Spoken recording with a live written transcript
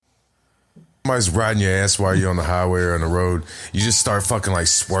somebody's riding your ass while you're on the highway or on the road, you just start fucking like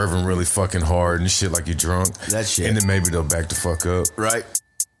swerving really fucking hard and shit like you're drunk. That shit. And then maybe they'll back the fuck up. Right.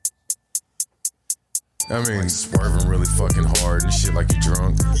 I mean, swerving really fucking hard and shit like you're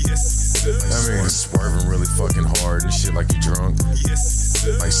drunk. Yes. I mean, swerving really fucking hard and shit like you're drunk. Yes.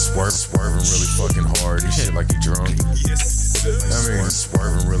 Like swerving really fucking hard and shit like you're drunk. Yes. I mean,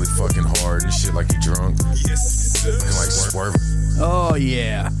 swerving really fucking hard and shit like you're drunk. Yes. Like swerving. Oh,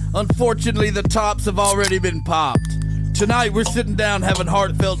 yeah. Unfortunately, the tops have already been popped. Tonight, we're sitting down having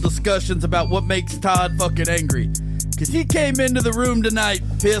heartfelt discussions about what makes Todd fucking angry. Because he came into the room tonight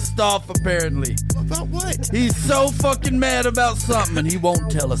pissed off, apparently. About what? He's so fucking mad about something, and he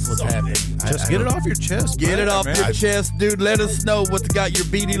won't tell us what's happening. Just get it off your chest. Get it off man. your chest, dude. Let us know what's got your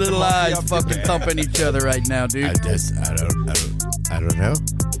beady little eyes fucking thumping each other right now, dude. I don't know.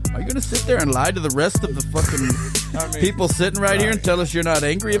 Are you gonna sit there and lie to the rest of the fucking people sitting right here and tell us you're not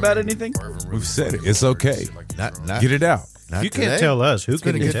angry about anything? We've said it. It's okay. Not Get it out. Not You today. can't tell us. Who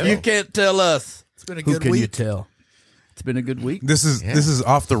can you If tell? you can't tell us, It's been a who good can you week. tell? It's been a good week. This is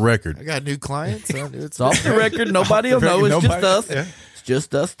off the record. I got new clients. It's off the record. Nobody will know. It's just Nobody- us. yeah. It's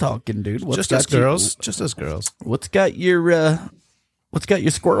just us talking, dude. What's Just us got you- girls. Just us girls. What's got your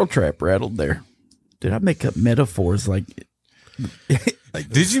squirrel trap rattled there? Did I make up metaphors like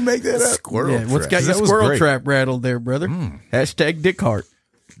Did you make that up? Squirrel yeah, what's got trap. your That was squirrel great. trap rattled there, brother? Hashtag Dick Hart.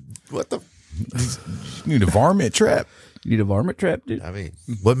 What the? You need a varmint trap. You need a varmint trap, dude? I mean,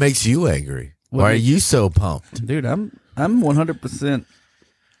 what makes you angry? Why are you so pumped? Dude, I'm 100%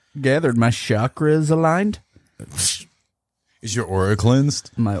 gathered. My chakras aligned. Is your aura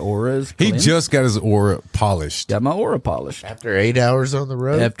cleansed? My aura is He cleansed. just got his aura polished. got my aura polished. After 8 hours on the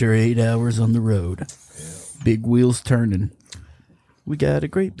road? After 8 hours on the road. Big wheels turning. We got a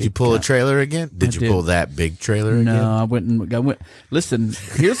great Did you big pull a car. trailer again? Did I you did. pull that big trailer again? No, I went. Listen,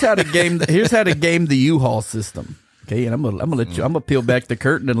 here's how to game the U-Haul system. Okay, and I'm gonna peel back the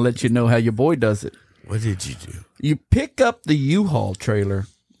curtain and let you know how your boy does it. What did you do? You pick up the U-Haul trailer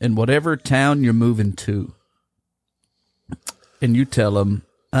in whatever town you're moving to, and you tell them,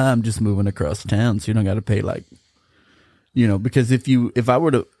 "I'm just moving across town, so you don't got to pay because if I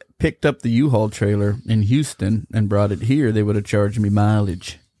were to picked up the U-Haul trailer in Houston and brought it here, they would have charged me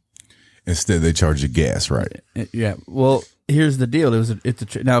mileage." Instead, they charge you gas, right? Yeah. Well, here's the deal.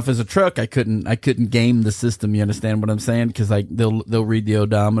 Now, if it's a truck, I couldn't game the system. You understand what I'm saying? Because they'll read the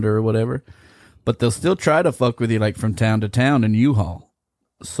odometer or whatever, but they'll still try to fuck with you like from town to town in U-Haul.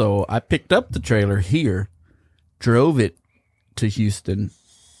 So I picked up the trailer here, drove it to Houston,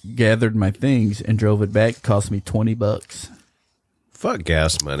 gathered my things, and drove it back. Cost me $20. Fuck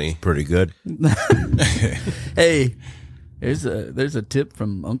gas money. Pretty good. Hey, there's a tip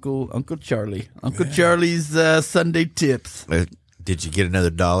from Uncle Charlie. Uncle Charlie's Sunday tips. Did you get another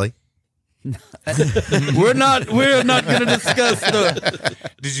dolly? We're not going to discuss the.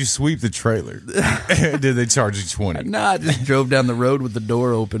 Did you sweep the trailer? Did they charge you 20? Nah, I just drove down the road with the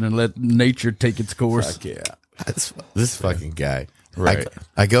door open and let nature take its course. Fuck yeah. This fucking guy. Right.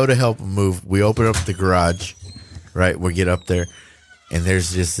 I go to help him move. We open up the garage. Right. We get up there. And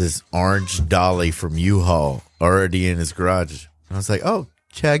there's just this orange dolly from U-Haul already in his garage. And I was like, "Oh,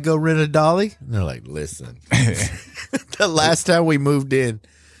 Chad, go rent a dolly?" And they're like, "Listen, the last time we moved in,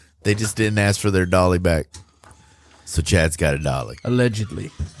 they just didn't ask for their dolly back. So Chad's got a dolly." Allegedly.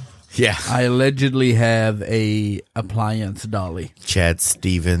 Yeah. I allegedly have a appliance dolly. Chad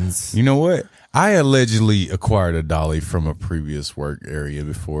Stevens. You know what? I allegedly acquired a dolly from a previous work area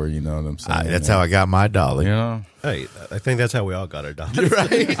before. You know what I'm saying? That's how I got my dolly. You know? Hey, I think that's how we all got our dollar.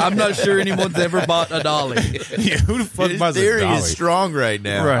 Right? I'm not sure anyone's ever bought a dolly. Yeah, who the fuck His buys a theory dolly? is strong right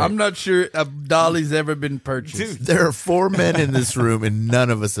now. Right. I'm not sure a dolly's ever been purchased. There are 4 men in this room, and none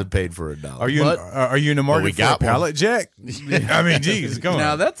of us have paid for a dolly. Are you in the market we for got a one. pallet jack? I mean, geez, come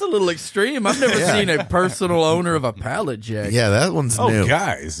Now on. that's a little extreme. I've never seen a personal owner of a pallet jack. Yeah, that one's Oh, new.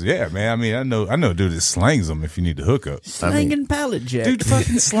 guys, yeah, man. I mean, I know, a dude that slangs them if you need to hook up. Slanging pallet jack. Dude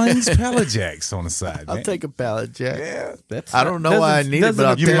fucking slangs pallet jacks on the side, man. I'll take a pallet jack. Yeah, I don't know why I need it, but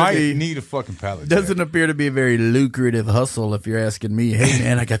I'll you take might it. need a fucking pallet jack. Doesn't appear to be a very lucrative hustle if you're asking me. Hey,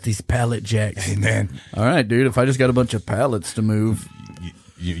 man, I got these pallet jacks. Hey, man, All right, dude, if I just got a bunch of pallets to move.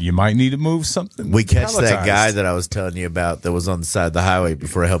 you might need to move something. We catch that palletized. guy that I was telling you about that was on the side of the highway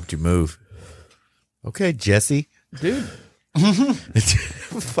before I helped you move. Okay, Jesse. Dude, Well,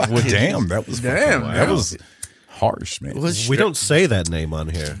 damn, that was Damn, that was harsh, man. We don't say that name on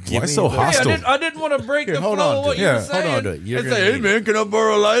here. Why so hostile? I didn't want to break the hold flow on of to what it. you were Yeah, saying. hold on to it. You're And gonna say, hey, need man, can I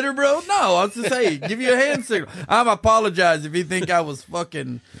borrow a lighter, bro? No, I was just say, give you a hand signal. I'm apologize if you think I was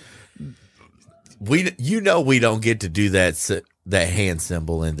fucking. we don't get to do that hand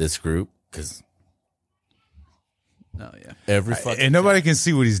symbol in this group. because Oh yeah. every fucking And nobody can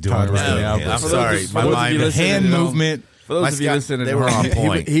see what he's doing right now. I'm but sorry, for my those of mind you the listening hand at home- movement. For those My of you Scott, listening, they at were home, on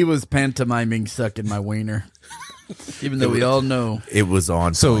point. He was pantomiming sucking my wiener, even though we all know. it was on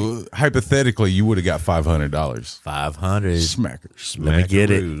point. So hypothetically, you would have got $500. 500. Smackers. Let me get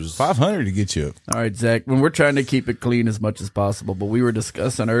it. Smackaroos. 500 to get you up. All right, Zach. When we're trying to keep it clean as much as possible, but we were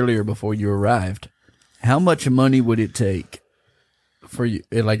discussing earlier before you arrived, how much money would it take for you,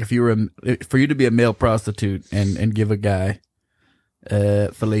 like if you were for you to be a male prostitute and give a guy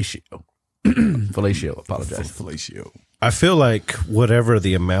fellatio? Fellatio. Apologize. Fellatio. I feel like whatever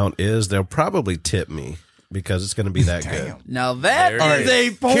the amount is, they'll probably tip me because it's going to be that good. Now that There it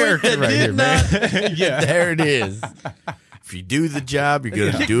is a point Character that right did here, not. man. Yeah. There it is. If you do the job,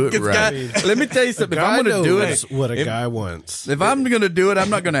 you're gonna do it It's right. got- let me tell you something. If I'm God going to do knows it, what a guy wants. if I'm going to do it, I'm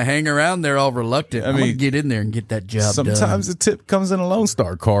not going to hang around there all reluctant. I'm going to mean, get in there and get that job done. Sometimes the tip comes in a Lone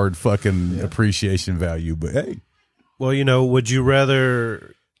Star card fucking appreciation value, but hey. Well, would you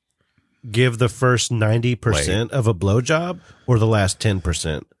rather give the first 90% of a blowjob or the last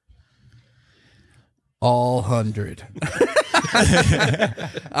 10%? All 100.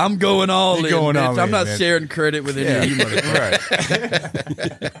 I'm going all You're in. going bitch. all I'm in, not man. sharing credit with any of you.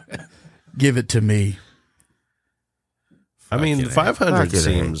 Motherfuckers. Right. Give it to me. I mean, Fucking 500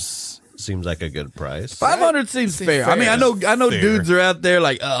 fucking seems like a good price. 500 seems fair. I mean, I know Fair. dudes are out there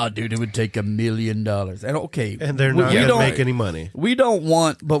like, oh, dude, it would take $1 million. And okay, And they're we- not we going to don't- make any money. We don't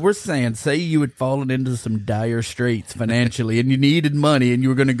want, but we're saying, say you had fallen into some dire straits financially and you needed money and you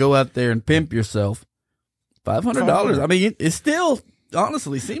were going to go out there and pimp yourself. $500. I mean, it still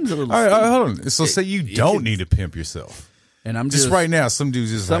honestly seems a little. All right, steep. hold on. So say you don't need to pimp yourself. And I'm Just right now, some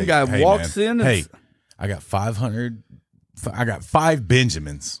dude's just some like, guy hey, walks man, in and- Hey, I got 500. I got 5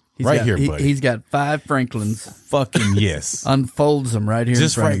 Benjamins He's right got- here, buddy. He's got 5 Franklins. Fucking yes. Unfolds them right here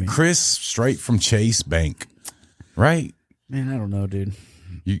Just in front right, of me. Chris, straight from Chase Bank. Right? Man, I don't know, dude.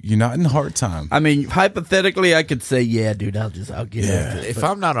 You're not in hard time. I mean, hypothetically, I could say, yeah, dude, I'll get after it. If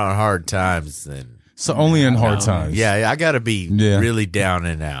I'm not on hard times, then So only in hard times. yeah, I got to be Yeah. really down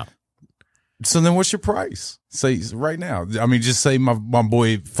and out. So then what's your price? Say right now. I mean, just say my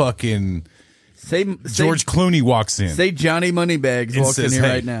boy fucking George Clooney walks in. Say Johnny Moneybags And walks in says, here hey.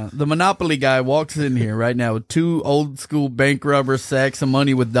 right now. The Monopoly guy walks in here right now with 2 old school bank robber sacks of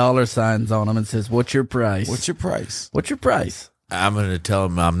money with dollar signs on them and says, "What's your price? What's your price? What's your price?" I'm going to tell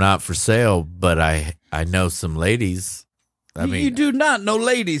him I'm not for sale, but I know some ladies. I mean, you do not know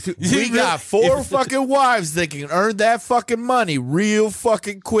ladies who we got 4 fucking wives that can earn that fucking money real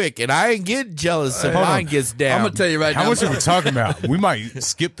fucking quick, and I ain't getting jealous if Hold on. mine gets down. I'm gonna tell you right How now. much are we talking about? We might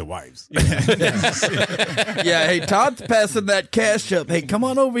skip the wives. Yeah, hey, Todd's passing that cash up. Hey, come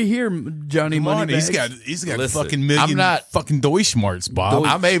on over here, Johnny Come on, Moneybags. he's got Listen, fucking million I'm not- fucking Deutschmarks, Bob.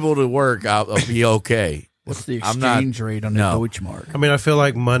 I'm able to work. I'll be okay. What's the I'm not- exchange rate on no. the Deutschmark? I mean, I feel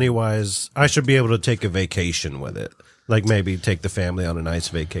like money-wise, I should be able to take a vacation with it. Like maybe take the family on a nice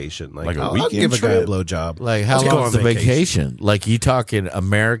vacation. Like a I'll weekend give a guy a trip? blowjob. Like, how Let's go long's on the vacation? Like, you talking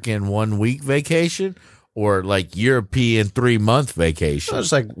American 1 week vacation or like European 3-month vacation?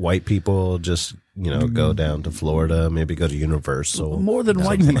 Just like white people just, go down to Florida, maybe go to Universal. More than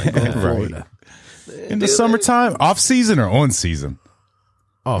white people go to Florida. In the summertime, off season or on season?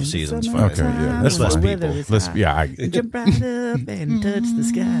 Off season's fine. Okay, yeah, that's Less fine. people. Jump right up and touch the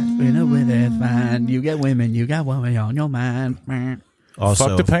sky. When the weather's fine, you got women on your mind. Also,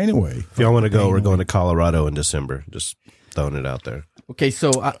 Fuck the pain away. if y'all want to go, we're going to Colorado in December. Just throwing it out there. Okay, so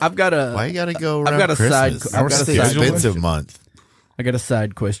I've got a Why you got to go I've around got a side- Christmas? I've got a It's the side expensive month. I got a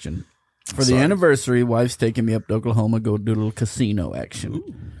side question. For the anniversary, wife's taking me up to Oklahoma, go do a little casino action.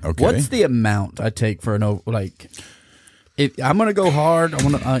 Okay. What's the amount I take for like? If I'm gonna go hard, I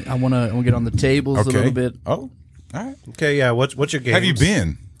wanna get on the tables a little bit. Oh, all right. Okay, yeah. What's your game? Have you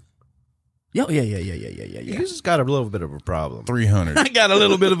been? Yeah. You just got a little bit of a problem. 300. I got a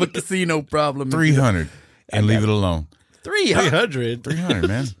little bit of a casino problem. 300. And leave it alone. 300. 300,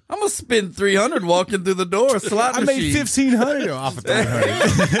 man. I'm gonna spend 300 walking through the door. Slot I made machine. $1,500 off of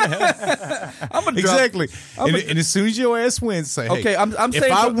 300. I'm gonna Exactly. I'm And as soon as your ass wins, say, hey, Okay, I'm if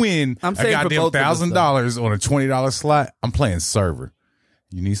saying I for- win I'm a saying for goddamn both of us, though. $1,000 on a $20 slot, I'm playing server.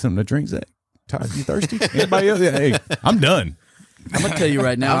 You need something to drink, Zach? Todd, you thirsty? Anybody else? Yeah, hey, I'm done. I'm gonna tell you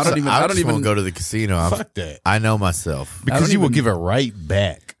right now. I don't just even won't go to the casino. Fuck that. I know myself. Because you will give it right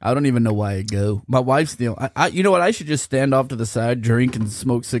back. I don't even know why I go. My wife's the. You know what? I should just stand off to the side, drink, and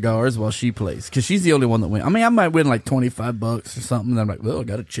smoke cigars while she plays, because she's the only one that wins. I mean, I might win like $25 or something. And I'm like, well, I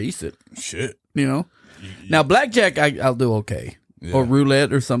got to chase it. Shit. You know. Now blackjack, I'll do okay. or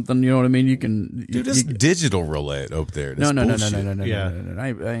roulette or something. You know what I mean? You can, Dude, it's digital roulette up there. That's no. Yeah.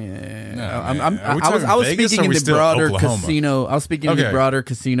 I was Vegas, speaking or in we the still broader Oklahoma? casino. I was speaking in the Okay. broader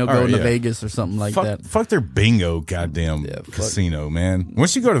casino, All going right, to yeah. Vegas or something like that. Fuck their bingo, goddamn casino, man.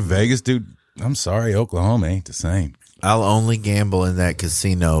 Once you go to Vegas, dude, I'm sorry, Oklahoma ain't the same. I'll only gamble in that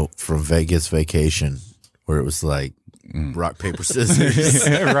casino from Vegas Vacation, where it was like rock, paper, scissors.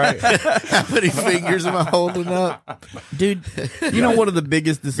 Right. How many fingers am I holding up? Dude, you know, one of the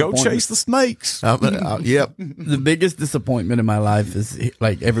biggest Go disappointments. chase the snakes. Yep. The biggest disappointment in my life is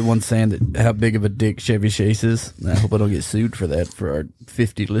like everyone's saying that how big of a dick Chevy Chase is. I hope I don't get sued for that for our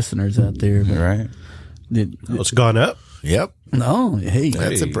 50 listeners out there. But Right. It's gone up. Yep. no, hey,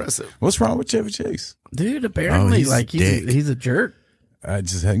 That's impressive. What's wrong with Chevy Chase? dude, apparently he's like a dick. he's a jerk. I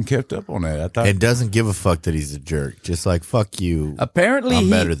just hadn't kept up on that. I thought And doesn't give a fuck that he's a jerk. Just like, fuck you. Apparently, I'm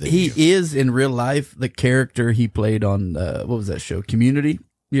better than he you. is in real life the character he played on what was that show? Community.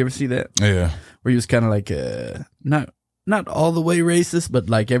 You ever see that? yeah. Where he was kind of like not all the way racist, but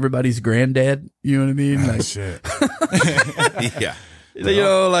like everybody's granddad. You know what I mean? Like Shit. Yeah. you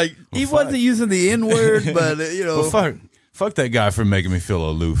know, like he wasn't using the N word, but you know, Well, fuck that guy for making me feel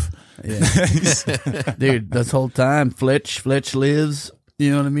aloof. dude, this whole time Fletch lives.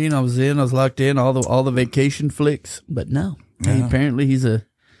 You know what I mean? I was locked in all the vacation flicks, but no, hey, apparently he's a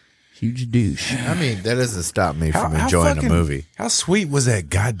huge douche. I mean, that doesn't stop me from enjoying a movie. How sweet was that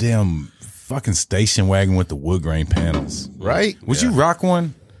goddamn fucking station wagon with the wood grain panels? Right? Would you rock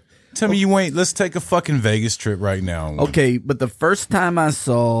one? Tell me you ain't. Let's take a fucking Vegas trip right now. Okay, but the first time I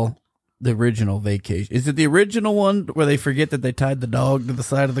saw the original Vacation, is it the original one where they forget that they tied the dog to the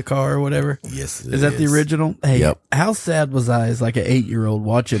side of the car or whatever? Yes, it Is that the original? Hey, Yep. how sad was I as like an 8-year-old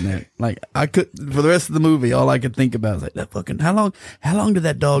watching that? Like I could, for the rest of the movie, all I could think about was like that fucking, how long did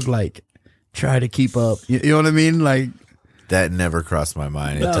that dog like try to keep up? You know what I mean? Like, That never crossed my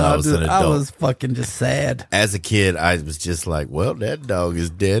mind until I was an I adult. was fucking just sad. As a kid, I was just like, well, that dog is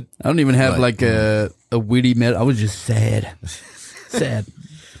dead. I don't even have like a witty I was just sad. Sad.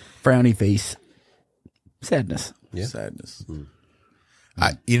 Frowny face. Sadness. Sadness.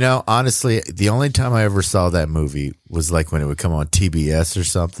 Honestly, the only time I ever saw that movie was like when it would come on TBS or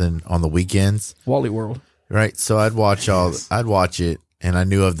something on the weekends, Wally World. right? So I'd watch it, and I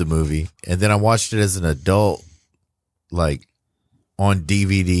knew of the movie, and then I watched it as an adult, like on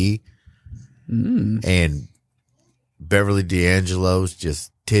DVD, and Beverly D'Angelo's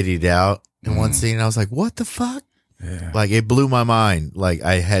just tittied out in one scene. And I was like, "What the fuck?" Yeah. Like it blew my mind. Like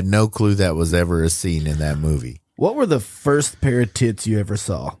I had no clue that was ever a scene in that movie. What were the first pair of tits you ever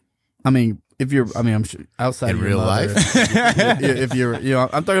saw? I'm sure outside In of your real mother, life? if you're,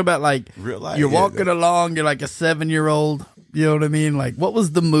 I'm talking about like Real life, you're yeah. walking along, you're like a 7-year-old. You know what I mean? Like, what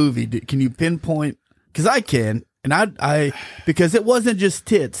was the movie? Can you pinpoint? Because I can, and I because it wasn't just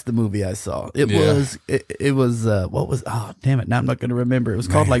tits. The movie I saw, it was what was? Oh, damn it! Now I'm not going to remember. It was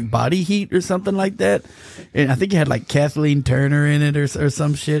called like Body Heat or something like that, and I think it had like Kathleen Turner in it or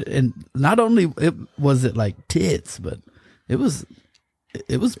some shit. And not only was it like tits, but it was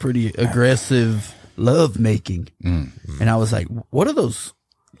pretty aggressive love making. And I was like, what are those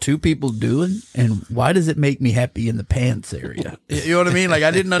two people doing? And why does it make me happy in the pants area? You know what I mean? Like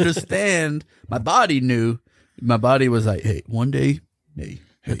I didn't understand. My body knew. My body was like, hey, one day,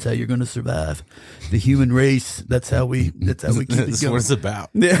 that's how you're going to survive. The human race, that's how we keep it That's going. what it's about.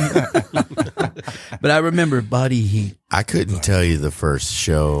 Yeah. But I remember Body Heat. I couldn't tell you the first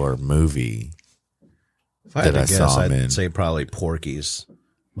show or movie If I had that to I guess, saw him I'd in. say probably Porky's.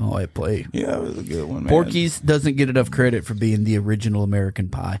 Oh, I play. Yeah, it was a good one, man. Porky's doesn't get enough credit for being the original American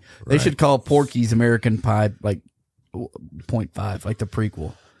Pie. They should call Porky's American Pie like 0.5, like the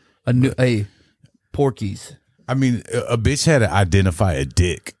prequel. Porky's. I mean, a bitch had to identify a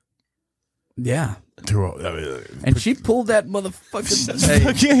dick. Yeah. Yeah. And she pulled that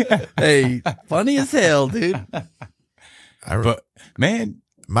motherfucking. Hey, funny as hell, dude. But man,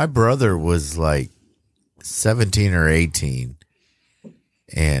 My brother was like 17 or 18,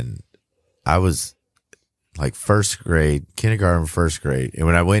 and I was like kindergarten, first grade. And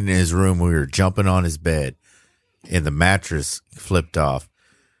when I went in his room, we were jumping on his bed, and the mattress flipped off.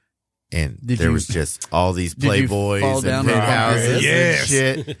 And there was just all these Did you fall Playboys and down on penthouses Yes.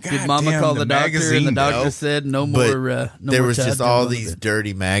 and shit. Did Mama damn, call the the doctor, and the magazine, doctor though. said no But more. No there more was just child all on the these bed.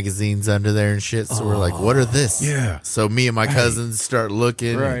 dirty magazines under there and shit. So we're like, what are this? Yeah. So me and my cousins start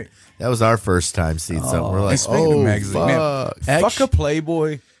looking. and Right. That was our first time seeing something. We're like, And speaking of oh, magazine, man, fuck. fuck a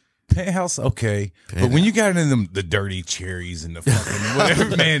Playboy. Penthouse, okay. But when you got into them, the dirty cherries and the fucking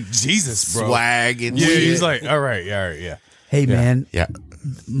whatever, man, Jesus, bro. Swag and Yeah, shit. he's like, all right, yeah. Hey, man. Yeah.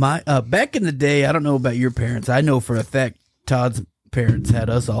 My back in the day, I don't know about your parents. I know for a fact Todd's parents had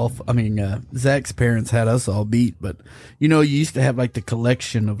us all. I mean, Zach's parents had us all beat. But you know, you used to have like the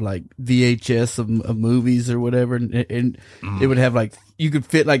collection of like VHS of movies or whatever, and it would have like you could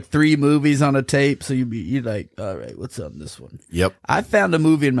fit like 3 movies on a tape. So you'd like, all right, what's on this one? Yep. I found a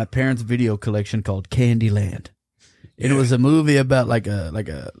movie in my parents' video collection called Candyland. And it was a movie about like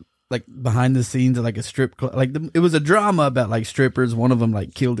behind the scenes of like a strip club. It was a drama about like strippers. One of them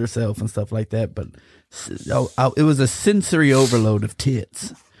like killed herself and stuff like that. But it was a sensory overload of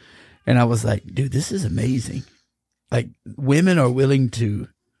tits. And I was like, dude, this is amazing. Like women are willing to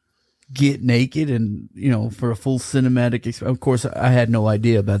get naked and, you know, for a full cinematic experience. Of course, I had no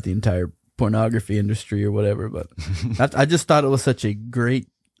idea about the entire pornography industry or whatever, but I just thought it was such a great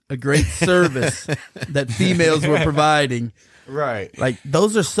service that females were providing. Right. Like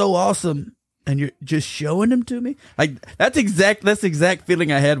those are so awesome, and you're just showing them to me. Like that's the exact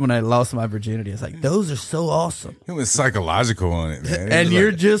feeling I had when I lost my virginity. It's like those are so awesome, He went psychological on it, man. and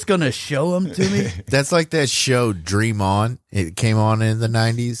you're just gonna show them to me. That's like that show Dream On. It came on in the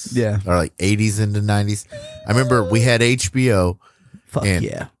 90s. Yeah. Or like 80s into 90s. I remember we had HBO. Fuck And-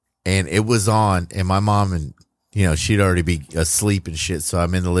 yeah. And it was on, and my mom and, you know, she'd already be asleep and shit. So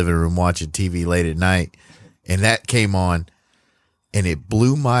I'm in the living room watching TV late at night, and that came on, and it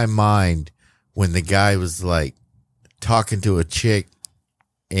blew my mind when the guy was like talking to a chick,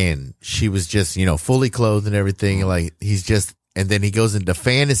 and she was just, you know, fully clothed and everything. Like he's just, and then he goes into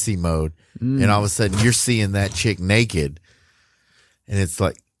fantasy mode, and all of a sudden you're seeing that chick naked, and it's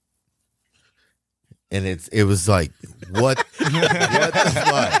like. And it was like, what the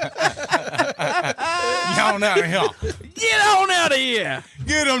fuck? Get on out of here. Get on out of here.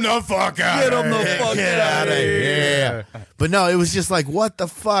 Get him the fuck out Get of them the here. fuck out of here. Yeah. But no, it was just like, what the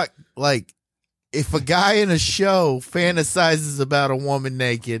fuck? Like, if a guy in a show fantasizes about a woman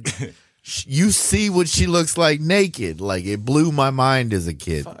naked, you see what she looks like naked. Like, it blew my mind as a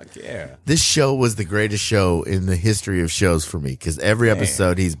kid. Fuck yeah. This show was the greatest show in the history of shows for me, because every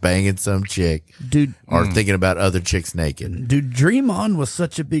episode he's banging some chick Dude, or thinking about other chicks naked. Dream On was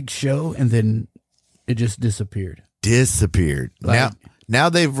such a big show, and then it just disappeared. Disappeared. Like- Now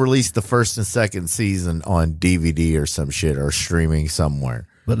they've released the first and second season on DVD or some shit, or streaming somewhere.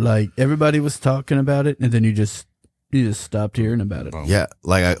 But like everybody was talking about it, and then you just stopped hearing about it. Yeah,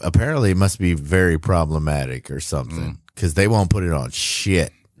 like apparently it must be very problematic or something, because they won't put it on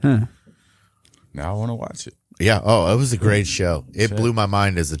shit. Huh. Now I want to watch it. Yeah. Oh, it was a great show. It blew my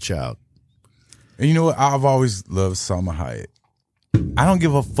mind as a child. And you know what? I've always loved Salma Hayek. I don't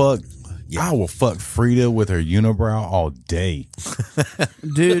give a fuck. I will fuck Frida with her unibrow all day.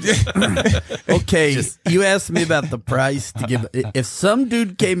 Dude, okay, you asked me about the price to give. If some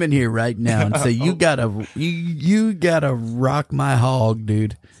dude came in here right now and say you gotta rock my hog,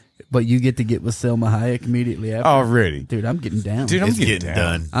 dude, but you get to get with Selma Hayek immediately after, Already. dude, I'm getting down. Dude, I'm It's getting getting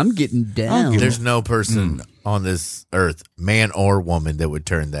down. done. I'm getting down. There's no person on this earth, man or woman, that would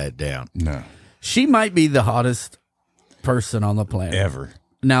turn that down. No. She might be the hottest person on the planet Ever.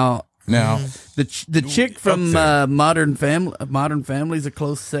 now. Now, The chick from there. Modern Family is a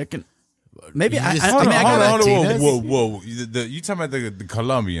close second. Maybe I just- mean, hold on, I hold got- on, Martinez? whoa. You talking about the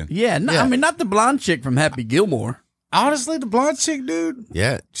Colombian. Yeah, no, Yeah. I mean not the blonde chick from Happy Gilmore. Honestly, the blonde chick, dude,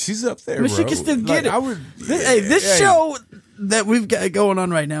 Yeah. she's up there, I mean, she bro. can still get Like, it. I would, This show that we've got going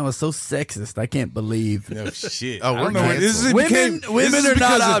on right now is so sexist. I can't believe. No shit. Oh, I don't we're know. This is canceled. Women this is are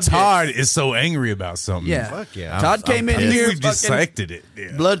not because objects. Todd is so angry about something. Yeah, Fuck yeah. Todd came in I'm here, we fucking dissected it.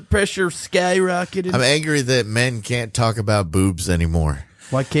 Yeah. blood pressure skyrocketed. I'm angry that men can't talk about boobs anymore,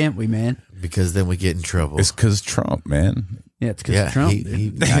 Why can't we, man? because then we get in trouble. It's because Trump, man. Yeah, it's because Yeah, of Trump.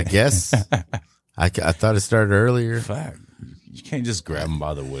 dude. I guess. I thought it started earlier. Fact. You can't just grab him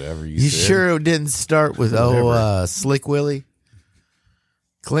by the whatever you You said. sure it didn't start with Slick Willie?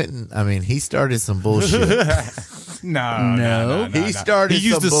 Clinton, I mean, he started some bullshit. No. He started He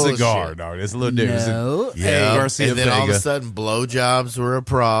used some a cigar, bullshit. dog. It's a little different. No. Yeah, Garcia and then all of a Vega. sudden, blowjobs were a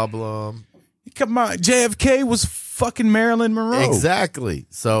problem. Come on, JFK was fucking Marilyn Monroe. Exactly.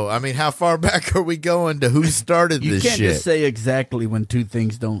 So, I mean, how far back are we going to who started You this can't shit? just say exactly when two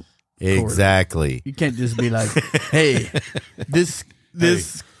things don't. Exactly. You can't just be like, "Hey, this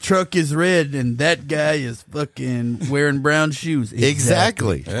truck is red and that guy is fucking wearing brown shoes."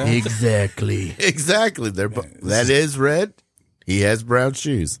 Exactly. Exactly. Exactly. That is red. He has brown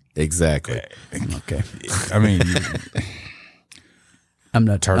shoes. Exactly. Okay. I mean, I'm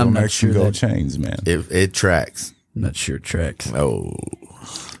not turtlenecks sure and gold that. chains, man. It tracks. I'm not sure it tracks. Oh.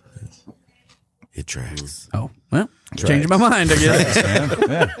 It tracks. Oh well, changing my mind. I guess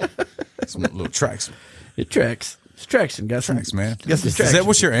Yeah. Some little tracks. it tracks. It's traction. Got some Tracks, man. Got some Is traction. that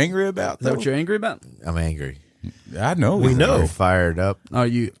what you're angry about? Is that what you're angry about? I'm angry. I know. We know. We're fired up. Are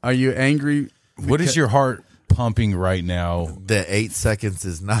you angry? What is your heart pumping right now? The 8 seconds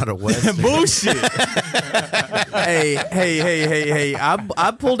is not a Western. Bullshit. Hey!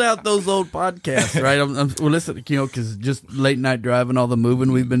 I pulled out those old podcasts, right? We're listening, because just late night driving, all the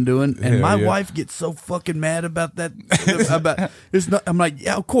moving we've been doing, and Hell my yeah. wife gets so fucking mad about that. About it's not. I'm like,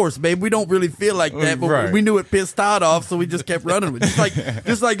 yeah, of course, babe. We don't really feel like that, but Right. we knew it pissed Todd off, so we just kept running with it.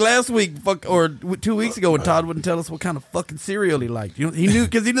 Just like last week, or 2 weeks ago, when Todd wouldn't tell us what kind of fucking cereal he liked. He knew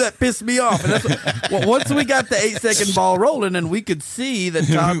that pissed me off. And that's once we got the 8 second ball rolling, and we could see that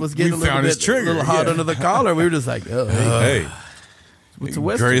Todd was getting We found his trigger, a little hot yeah. under the collar. We were just like, oh, hey, Hey, it's a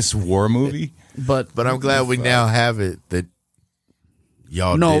Western. greatest war movie. But But I'm glad we now have it that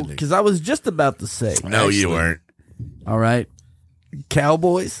y'all no, didn't. because I was just about to say, No, you weren't. all right,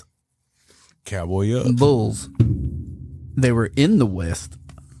 Cowboys, Cowboy up. Bulls, they were in the West.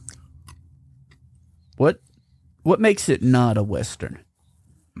 What makes it not a Western?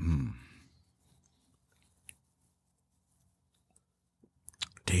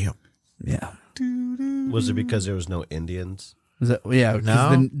 Damn. Yeah. Was it because there was no Indians? Is that, yeah, 'cause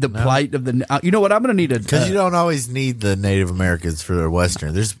No, the no. plight of the. You know what? I'm going to need a. Because you don't always need the Native Americans for their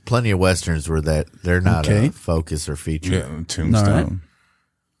Western. There's plenty of Westerns where they're not Okay. a focus or feature. Yeah, Tombstone.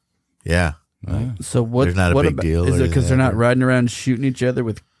 Yeah. So what? There's not a what big about, deal Is or it because they're not anything. riding around shooting each other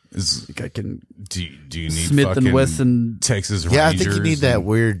with? Is- Like I can do you need Smith and fucking Wesson. Texas Yeah, I Rangers? think you need that and-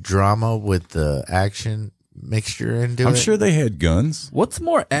 weird drama with the action mixture into it. I'm sure they had guns. What's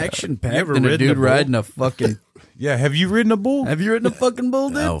more action You packed ever than a ridden a dude bull? riding a fucking? Yeah, have you ridden a bull? Have you ridden a fucking bull,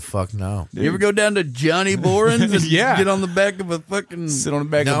 dude? Oh, fuck no. You ever go down to Johnny Boren's and Yeah. get on the back of a fucking? Sit on the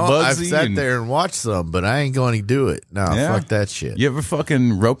back No, of Bugsy. I've sat and- there and watched some, but I ain't going to do it. No, Yeah. fuck that shit. You ever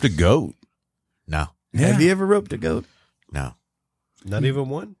fucking roped a goat? No, Have you ever roped a goat? no. Not even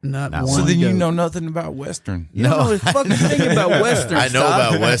one? Not No. one. So then you goat. know nothing about Western. You don't know a fucking thing about westerns. I know Todd.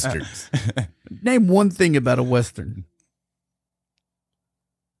 about Westerns. Name one thing about a western.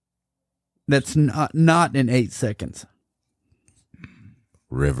 That's not in 8 seconds.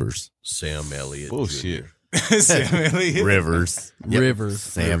 Rivers. Sam Elliott. Bullshit. Jr. Sam Elliott. Rivers. Yep. Rivers.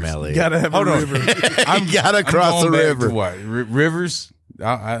 Sam Elliott. Gotta have Hold a on. river. You gotta cross I'm the going back to river. what? Rivers?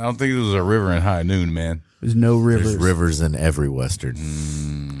 I don't think there was a river in High Noon, man. There's no rivers. There's rivers in every Western.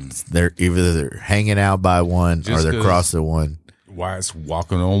 They're either they're hanging out by one or Just they're 'cause- crossing one. Why it's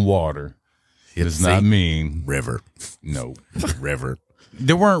walking on water does See? not mean River. no. River.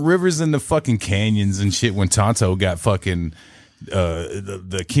 There weren't rivers in the fucking canyons and shit when Tonto got fucking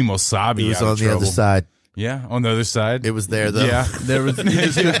the Kemosabe It was out of on the trouble. other side. Yeah, on the other side. It was there though. Yeah. There was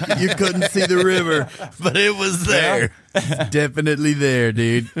you couldn't see the river, but it was there. It's definitely there,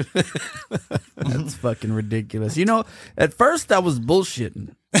 dude. That's fucking ridiculous. You know, at first I was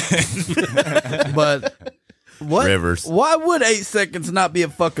bullshitting, but what? Rivers. Why would 8 seconds not be a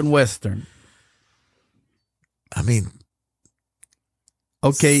fucking western? I mean,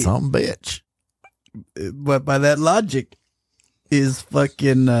 Okay, some bitch. but by that logic, is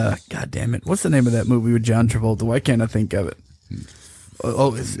fucking God damn it! What's the name of that movie with John Travolta? Why can't I think of it?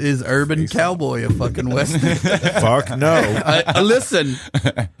 Oh, is Urban Cowboy a fucking western? Fuck no. Listen,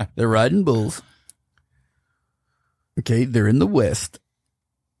 they're riding bulls. Okay, they're in the West.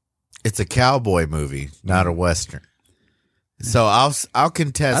 It's a cowboy movie, not a Western. So I'll I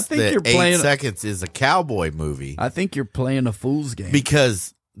contest think that you're 8 playing- seconds is a cowboy movie I think you're playing a fool's game.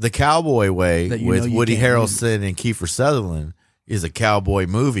 because the Cowboy Way That you with know you Woody can't Harrelson and Kiefer Sutherland is a cowboy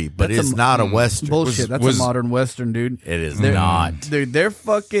movie, but That's it's a- not a Western. Bullshit. That's was- a modern Western, dude. It is They're- not. Dude, they're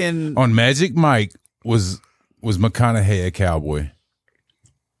fucking. On Magic Mike was McConaughey a cowboy?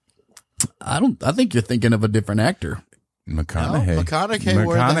 I think you're thinking of a different actor. McConaughey. No, McConaughey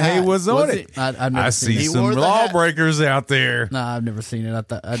wore the hat. was on Was it. he? I've never I seen see it. He some wore the hat. lawbreakers out there. Nah, I've never seen it.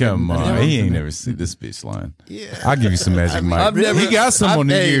 Come on, he ain't never seen this bitch line. I'll give you some Magic Mike. I've never- he got some on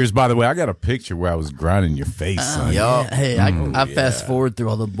New hey. Year's, by the way. I got a picture where I was grinding your face, son. Yup. Yeah, hey, I fast forward through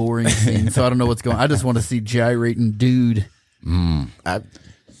all the boring scenes, so I don't know what's going on. I just want to see gyrating dude I,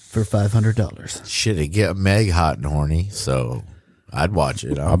 for $500. shit, it get Meg hot and horny, so I'd watch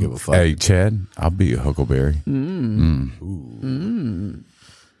it. I don't give a fuck. Hey, Chad, I'll be your Huckleberry.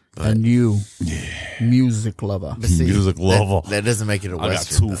 A new music lover. See, music lover. That doesn't make it a I got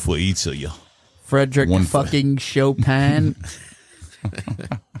Western. two for each of you. Frederick One for- fucking Chopin.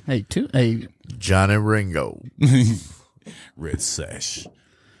 Hey, John and Ringo. Red sash.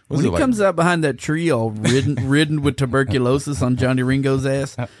 when he comes out behind that tree all ridden with tuberculosis on Johnny Ringo's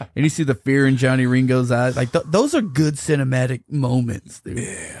ass, and you see the fear in Johnny Ringo's eyes, like those are good cinematic moments, dude.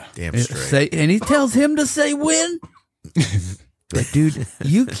 Damn straight. And he tells him to say when. Like, dude,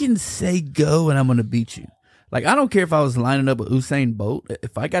 you can say go and I'm going to beat you. Like, I don't care if I was lining up with Usain Bolt.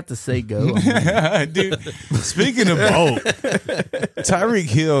 If I got to say go, Dude, speaking of Bolt, Tyreek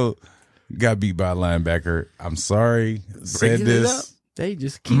Hill got beat by a linebacker. I'm sorry. Said Bringing it up. this. They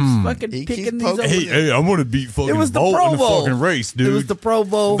just keeps fucking He picking keeps these poking. over. Hey, I'm gonna beat fucking It was the Bolt Pro in the Bowl. fucking race, dude. It was the Pro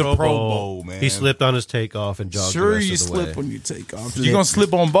Bowl. The Pro Bowl, man. He slipped on his takeoff and jogged the Sure, rest you of the slip way. when you take off. You gonna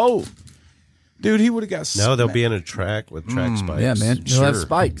slip on Bolt, dude? He would have got No, they'll smacked. be in a track with track spikes. Yeah, man. He'll have Sure.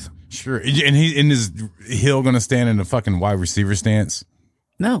 spikes. Sure, and he in his Hill gonna stand in the fucking wide receiver stance.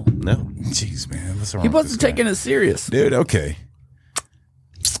 No, No. Jeez, man, what's wrong? he with wasn't this guy? taking it serious. Dude, okay.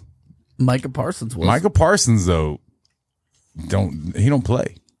 Micah Parsons was. Michael Parsons though, he don't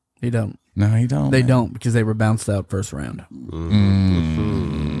play. He don't. No, he don't. They man. don't because they were bounced out first round.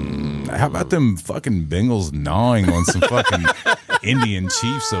 How about them fucking Bengals gnawing on some fucking Indian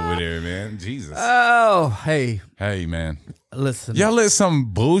Chiefs over there, man? Jesus. Oh, hey, Hey, man. listen. Y'all let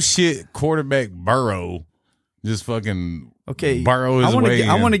some bullshit quarterback Burrow just fucking Okay, Burrow his I want way to.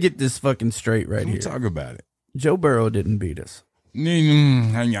 I in. want to get this fucking straight right here. Talk about it. Joe Burrow didn't beat us.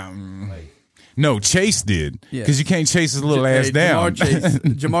 No, Chase did. Yeah. Because you can't chase his little ass Hey, down.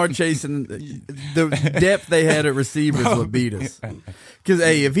 Jamar Chase and the depth they had at receivers would beat us. Because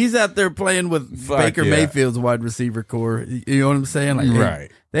hey, if he's out there playing with Fuck Baker yeah. Mayfield's wide receiver core, you know what I'm saying? Like, hey,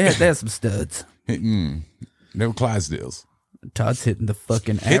 Right. they had some studs. They were Clydesdales. Todd's hitting the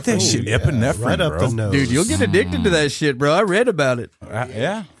fucking Hit that afro. shit epinephrine, Right up bro. the nose. Dude, you'll get addicted to that shit, bro. I read about it.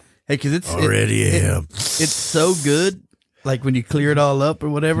 Yeah. Hey, because it's Already am. It's so good. Like when you clear it all up or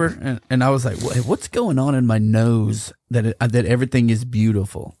whatever, and I was like, "What's going on in my nose that that everything is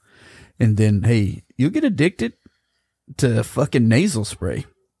beautiful?" And then, hey, you'll get addicted to fucking nasal spray.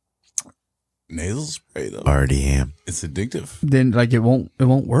 Nasal spray, though. Already am. It's addictive. Then, like, it won't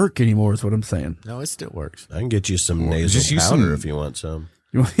work anymore. Is what I'm saying. No, it still works. I can get you some Just nasal use powder some- if you want some.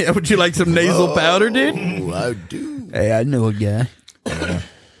 Yeah, would you like some nasal powder, dude? Ooh, I do. Hey, I know a guy.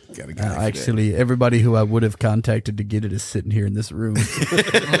 Gotta get Actually, everybody who I would have contacted to get it is sitting here in this room.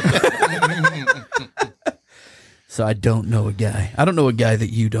 So I don't know a guy. I don't know a guy that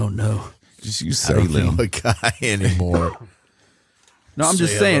you don't know. Just use I don't saline. know a guy anymore. No, I'm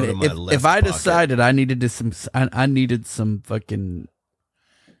just Say saying, hello to my if left I pocket. decided I needed I needed some fucking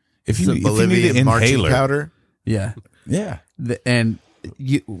If you Some need an Bolivian marching inhaler, powder. yeah, yeah. and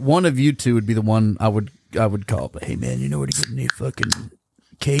one of you two would be the one I would call. But hey, man, you know where to get me fucking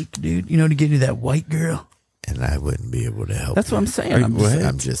cake, dude? You know where to get me that white girl? And I wouldn't be able to help. That's what I'm saying.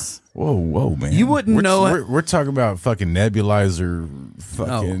 I'm just Whoa, man. You wouldn't we're, know it. We're talking about fucking nebulizer.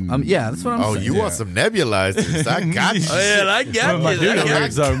 Fucking. Yeah, that's what I'm Oh, saying. you want some nebulizers? I got you. Man, I got my you. dude I over got here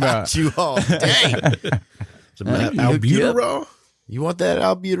talking about. you all day. you. Some albuterol? You want that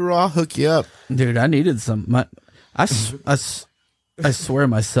albuterol? I'll hook you up. Dude, I needed some. I swear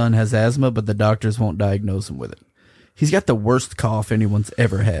my son has asthma, but the doctors won't diagnose him with it. He's got the worst cough anyone's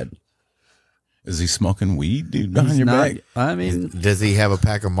ever had. Is he smoking weed, dude? Behind He's your not. back? I mean, Does he have a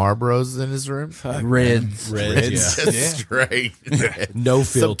pack of Marlboros in his room? reds. It's just straight. No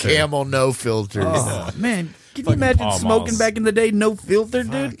Some filter. Camel, no filters. Oh man, can you Fucking imagine Pall smoking Malls. back in the day, no filter,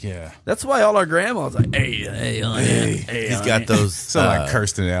 dude? Fuck yeah. That's why all our grandmas like, hey, He's got those Sound like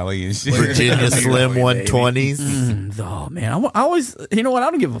Kirsten Alley and shit. Virginia Slim 120s. Oh man, I always, you know what?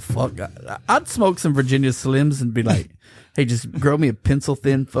 I don't give a fuck. I'd smoke some Virginia Slims and be like, hey, just grow me a pencil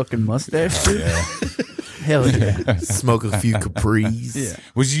thin fucking mustache, dude. Hell yeah. Smoke a few Capris. Yeah.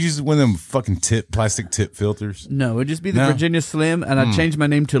 Would you use one of them fucking plastic tip filters? No, it'd just be the No. Virginia Slim, and I'd change my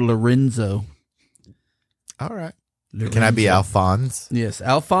name to Lorenzo. All right. Can I be Alphonse? Yes,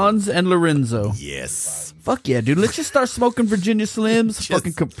 Alphonse and Lorenzo. Yes. Fuck yeah, dude. Let's just start smoking Virginia Slims,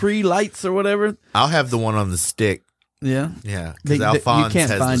 fucking Capri Lights or whatever. I'll have the one on the stick. Yeah. Yeah. They- Because you Alphonse can't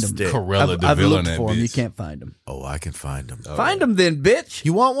has find the them. stick. Corella I've DeVille in looked that for them. You bitch. can't find them. Oh, I can find them. Find them then, bitch.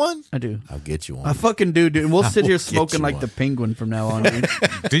 You want one? I do. I'll get you one. I fucking do, dude. And we'll sit will here get smoking you like one. the penguin from now on, dude.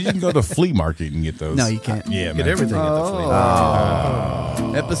 Dude, you can go to flea market and get those. No, you can't. Yeah, Get man. everything at the flea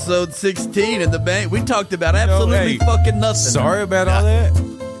market. Episode 16 in the bank. We talked about absolutely hey, fucking nothing. Sorry about all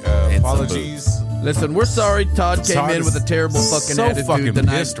that. Apologies. Listen, we're sorry Todd came Todd in with a is terrible fucking so attitude fucking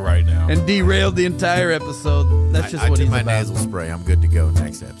tonight pissed right now. and derailed the entire episode. That's just I what did he's my about. nasal spray. I'm good to go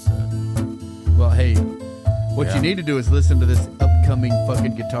next episode. Well, hey, what you need to do is listen to this upcoming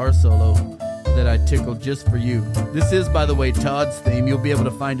fucking guitar solo that I tickled just for you. This is, by the way, Todd's theme. You'll be able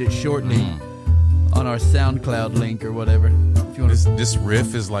to find it shortly on our SoundCloud link or whatever. If you want to. This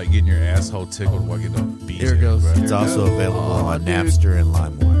riff is like getting your asshole tickled while getting a beat. Here it goes. Bro. It's also available on dude. Napster and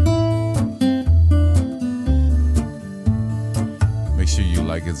LimeWire. Make sure you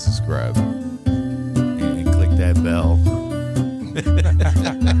like and subscribe. And click that bell.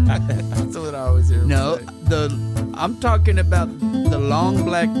 That's what I always hear. No, I'm talking about the long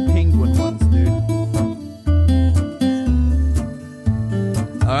black penguin ones, dude.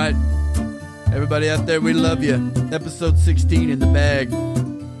 All right, everybody out there, we love you. Episode 16 in the bag.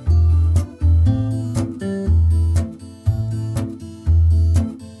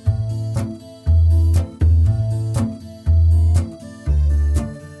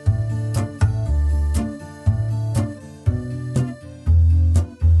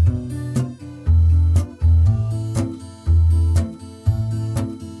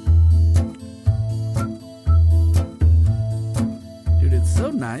 Dude, it's so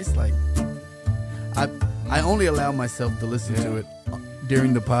nice. Like, I only allow myself to listen to it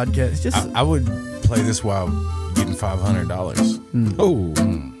during the podcast. It's just, I would play this while getting $500. Oh.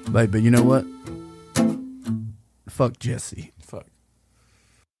 but you know what? Fuck Jesse.